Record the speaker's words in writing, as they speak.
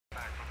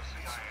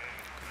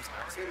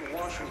In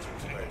Washington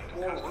today,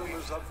 more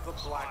rumors of the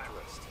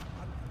Blacklist.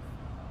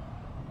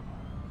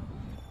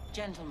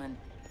 Gentlemen,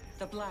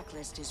 the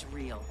Blacklist is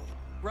real.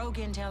 Rogue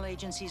intel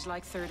agencies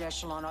like Third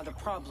Echelon are the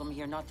problem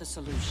here, not the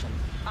solution.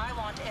 I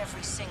want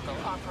every single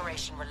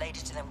operation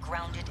related to them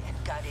grounded and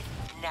gutted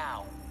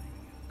now.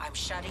 I'm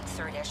shutting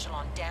Third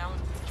Echelon down,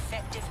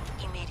 effective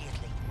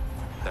immediately.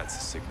 That's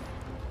the signal.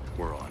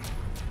 We're on.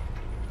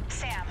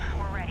 Sam,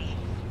 we're ready.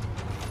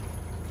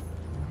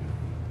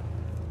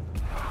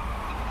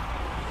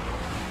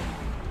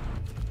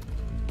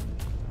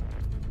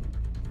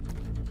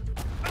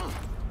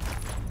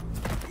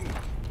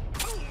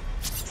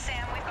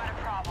 Sam, we've got a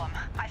problem.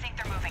 I think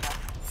they're moving us.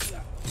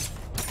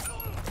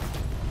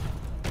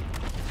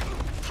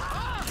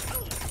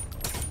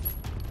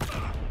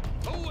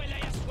 هو لا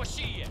يسوى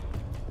شيء.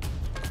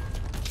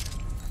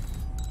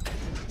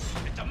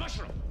 انت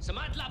مشروب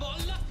سمعت لا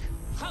بقول لك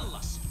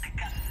خلص.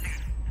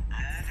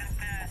 لازم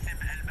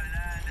تحسب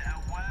البلد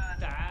أولا.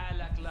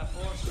 تعالك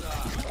لفرصة.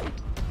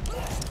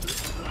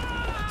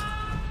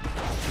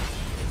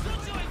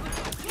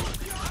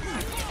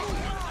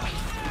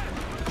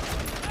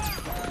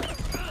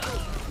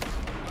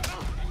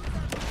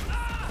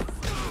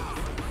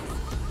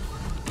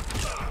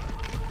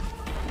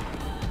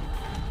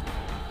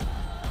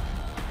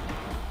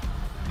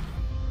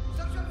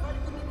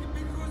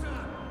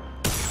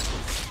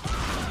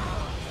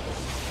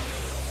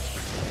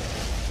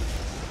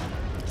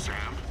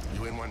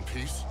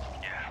 Piece?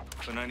 Yeah,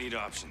 but I need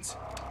options.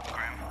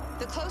 Grim.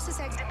 The closest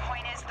exit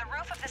point is the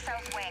roof of the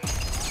south wing.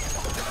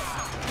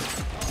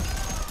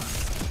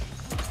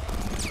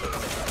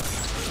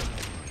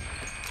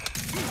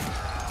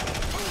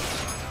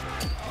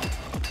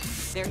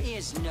 There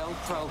is no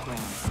program,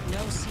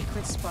 no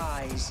secret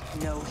spies,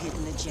 no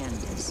hidden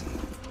agendas.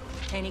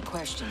 Any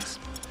questions?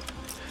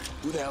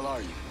 Who the hell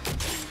are you?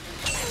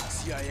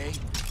 CIA?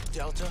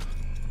 Delta?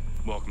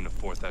 Welcome to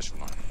 4th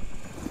Echelon.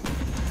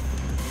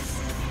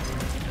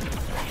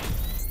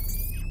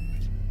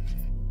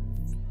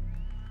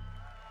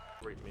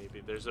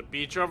 Maybe there's a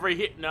beach over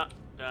here.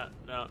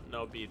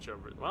 No beach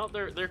over. Well,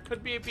 there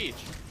could be a beach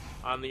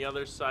on the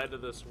other side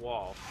of this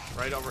wall,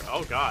 right over.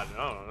 Oh God,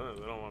 no,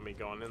 they don't want me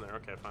going in there.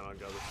 Okay, fine, I'll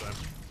go this way.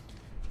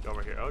 Go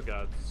over here. Oh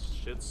God,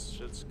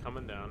 shit's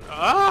coming down.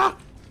 Ah!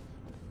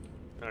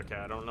 Okay,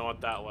 I don't know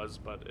what that was,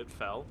 but it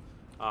fell.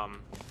 Can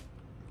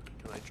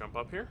I jump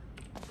up here?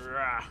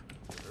 Rah,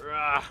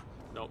 rah.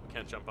 Nope,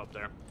 can't jump up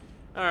there.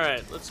 All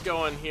right, let's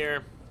go in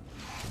here.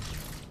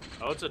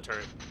 Oh, it's a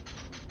turret.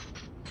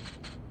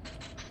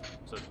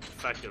 It's a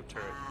defective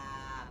turret.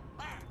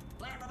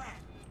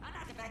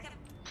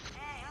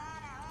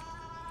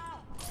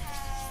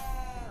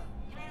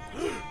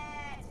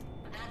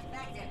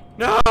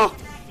 No!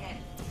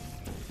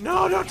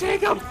 No, don't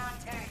take him!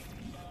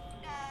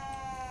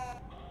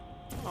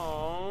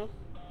 Oh,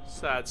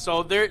 sad.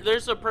 So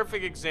there's a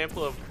perfect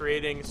example of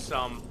creating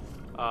some,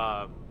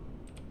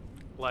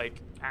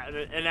 like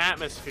an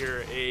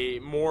atmosphere, a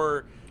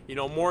more,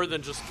 more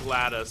than just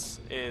Gladys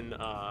in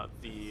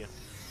the